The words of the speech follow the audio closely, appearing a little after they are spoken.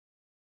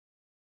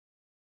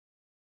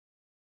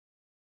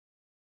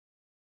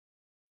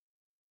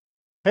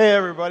Hey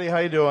everybody, how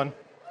you doing?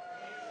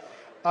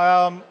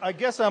 I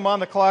guess I'm on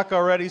the clock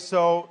already,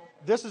 so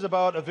this is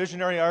about a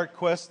visionary art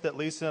quest that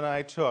Lisa and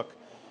I took.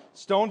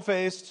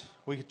 Stone-faced,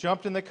 we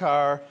jumped in the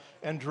car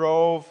and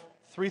drove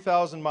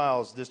 3,000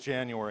 miles this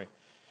January.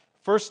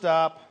 First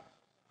stop,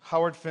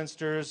 Howard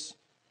Finster's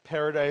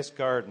Paradise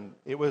Garden.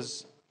 It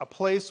was a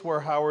place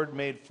where Howard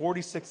made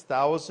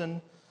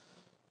 46,000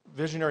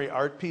 visionary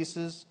art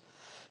pieces,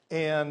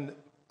 and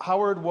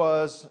Howard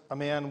was a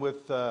man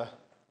with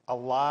a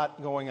lot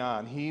going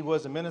on. He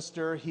was a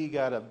minister. He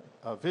got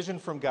a vision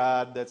from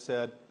God that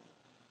said,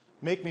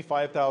 make me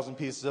 5,000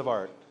 pieces of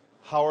art.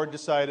 Howard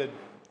decided,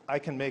 I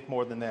can make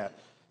more than that.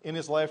 In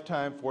his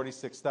lifetime,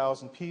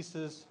 46,000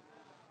 pieces.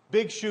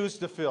 Big shoes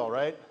to fill,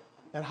 right?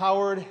 And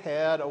Howard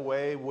had a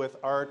way with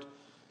art.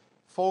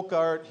 Folk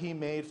art he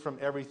made from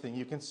everything.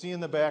 You can see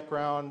in the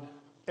background,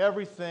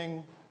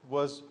 everything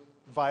was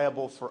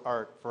viable for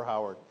art for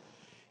Howard.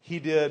 He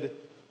did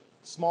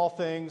small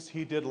things,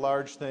 he did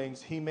large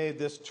things. He made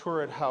this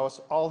turret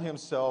house all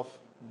himself,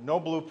 no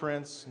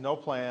blueprints, no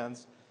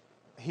plans.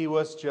 He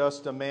was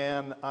just a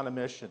man on a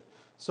mission.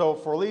 So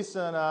for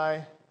Lisa and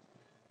I,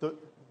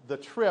 the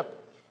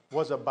trip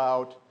was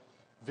about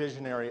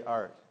visionary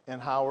art.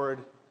 And Howard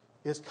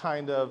is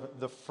kind of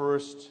the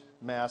first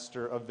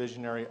master of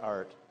visionary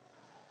art.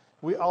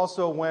 We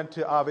also went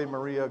to Ave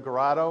Maria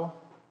Grotto,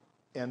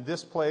 and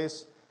this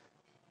place,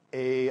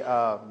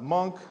 a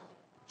monk,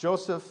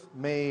 Joseph,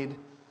 made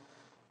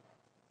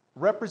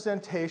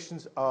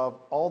representations of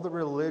all the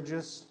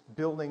religious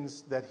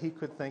buildings that he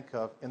could think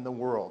of in the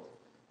world.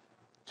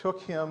 Took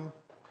him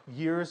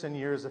years and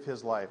years of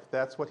his life.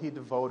 That's what he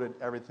devoted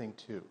everything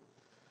to.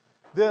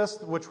 This,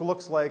 which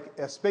looks like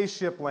a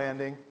spaceship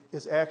landing,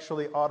 is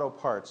actually auto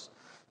parts.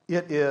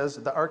 It is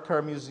the Art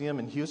Car Museum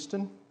in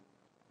Houston,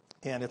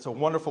 and it's a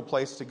wonderful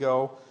place to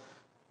go.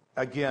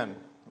 Again,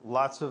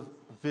 lots of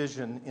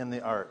vision in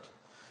the art.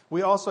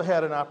 We also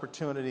had an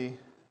opportunity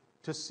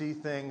to see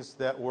things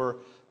that were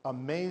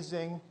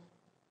amazing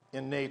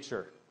in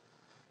nature.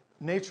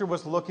 Nature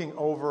was looking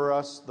over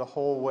us the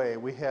whole way.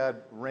 We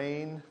had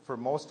rain for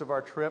most of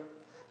our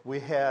trip.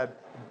 We had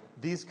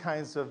these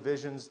kinds of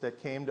visions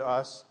that came to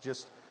us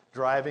just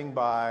driving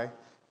by.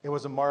 It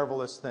was a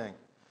marvelous thing.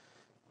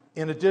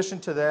 In addition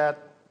to that,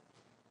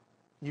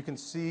 you can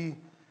see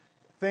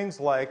things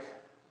like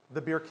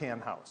the beer can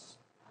house,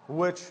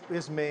 which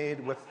is made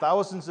with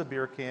thousands of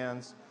beer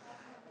cans.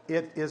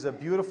 It is a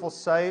beautiful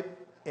sight.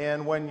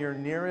 And when you're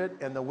near it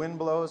and the wind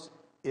blows,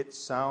 it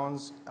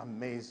sounds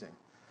amazing.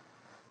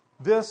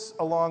 This,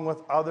 along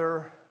with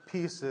other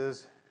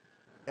pieces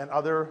and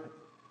other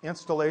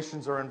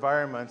installations or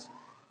environments,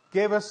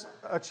 gave us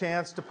a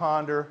chance to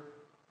ponder,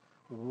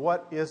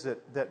 what is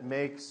it that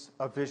makes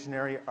a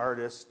visionary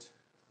artist?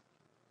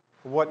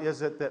 What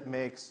is it that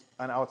makes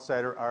an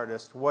outsider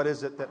artist? What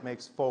is it that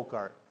makes folk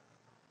art?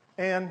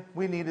 And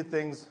we needed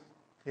things,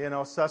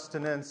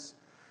 sustenance.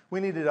 We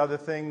needed other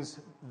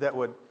things that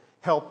would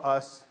help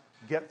us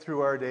get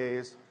through our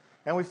days,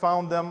 and we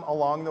found them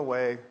along the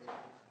way.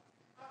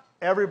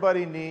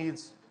 Everybody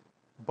needs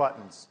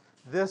buttons.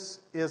 This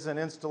is an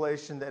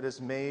installation that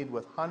is made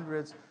with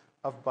hundreds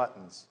of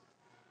buttons.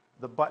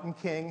 The Button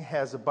King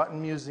has a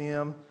button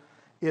museum.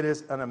 It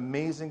is an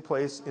amazing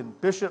place in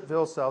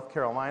Bishopville, South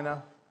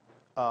Carolina.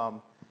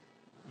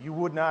 You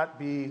would not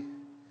be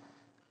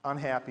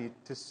unhappy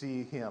to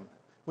see him.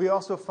 We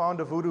also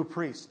found a voodoo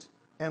priest,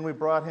 and we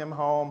brought him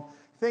home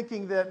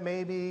thinking that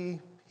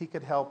maybe he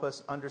could help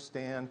us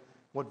understand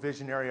what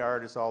visionary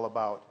art is all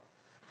about.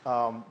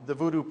 The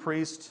Voodoo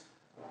Priest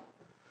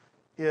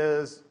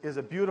is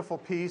a beautiful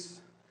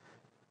piece.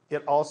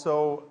 It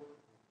also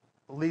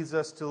leads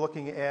us to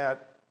looking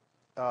at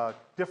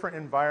different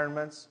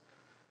environments.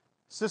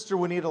 Sister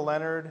Juanita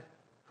Leonard,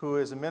 who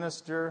is a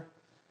minister,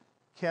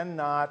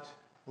 cannot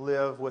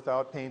live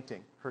without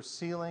painting. Her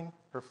ceiling,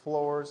 her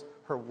floors,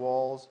 her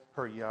walls,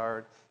 her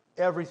yard,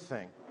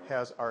 everything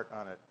has art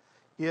on it.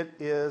 It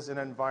is an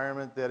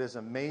environment that is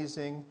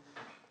amazing,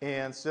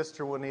 and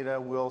Sister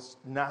Juanita will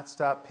not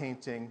stop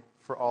painting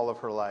for all of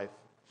her life.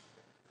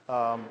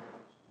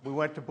 We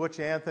went to Butch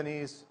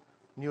Anthony's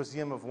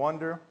Museum of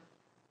Wonder,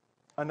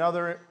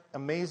 another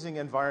amazing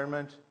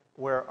environment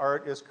where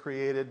art is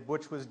created.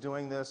 Butch was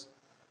doing this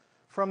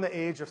from the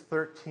age of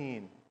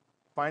 13,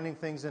 finding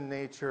things in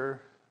nature,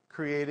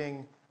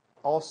 creating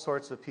all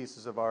sorts of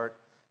pieces of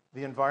art.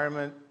 The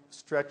environment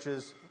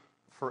stretches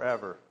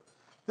forever.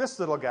 This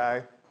little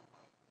guy,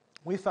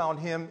 we found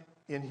him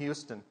in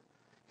Houston.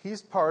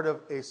 He's part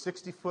of a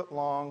 60-foot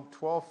long,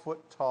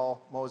 12-foot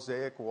tall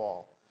mosaic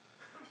wall.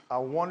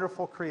 A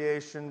wonderful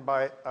creation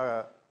by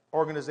an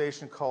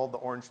organization called the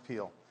Orange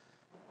Peel.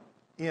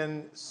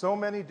 In so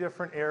many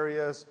different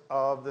areas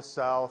of the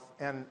South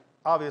and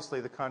obviously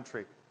the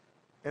country,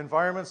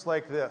 environments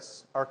like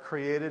this are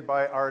created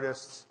by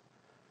artists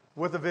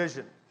with a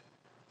vision.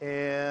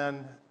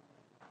 And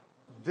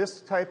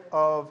this type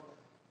of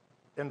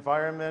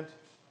environment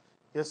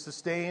is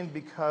sustained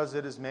because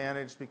it is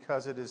managed,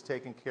 because it is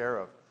taken care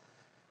of.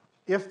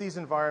 If these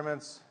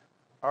environments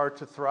are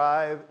to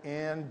thrive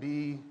and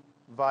be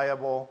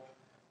viable,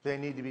 They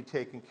need to be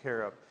taken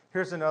care of.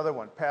 Here's another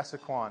one,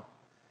 Passaquan.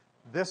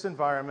 This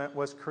environment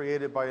was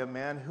created by a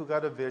man who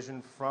got a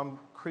vision from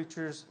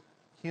creatures,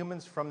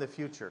 humans from the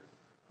future,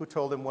 who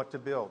told him what to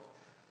build.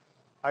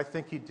 I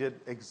think he did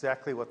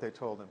exactly what they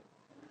told him.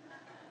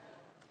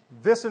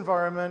 This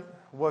environment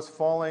was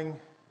falling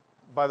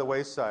by the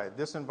wayside.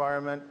 This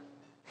environment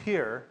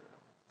here,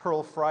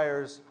 Pearl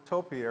Friar's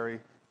topiary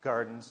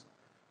gardens,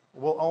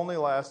 will only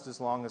last as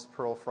long as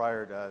Pearl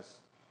Friar does.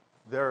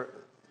 They're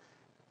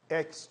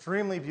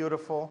extremely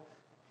beautiful.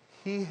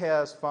 He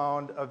has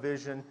found a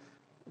vision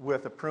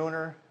with a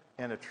pruner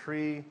and a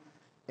tree,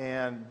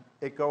 and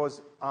it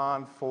goes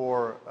on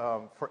for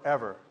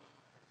forever.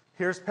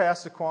 Here's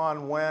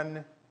Passaquan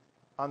when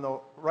on the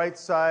right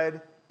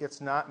side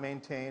it's not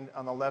maintained.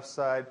 On the left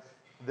side,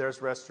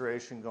 there's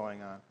restoration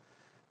going on.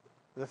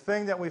 The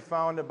thing that we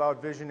found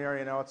about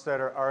visionary and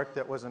outsider art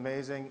that was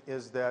amazing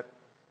is that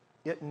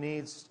it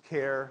needs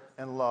care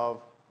and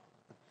love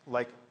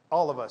like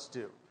all of us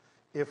do.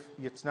 If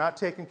it's not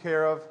taken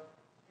care of,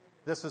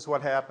 this is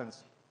what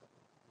happens.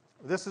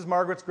 This is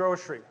Margaret's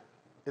Grocery.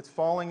 It's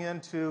falling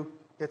into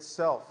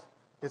itself.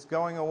 It's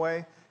going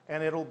away,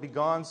 and it'll be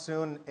gone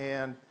soon,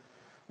 and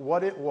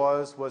what it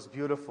was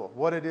beautiful.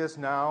 What it is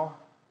now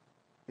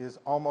is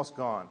almost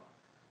gone.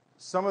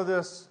 Some of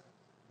this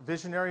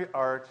visionary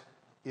art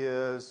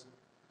is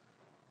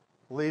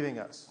leaving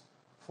us,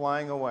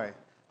 flying away.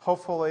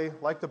 Hopefully,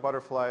 like the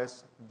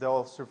butterflies,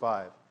 they'll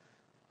survive.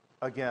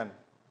 Again,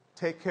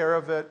 take care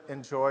of it,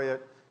 enjoy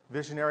it.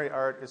 Visionary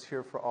art is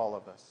here for all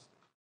of us.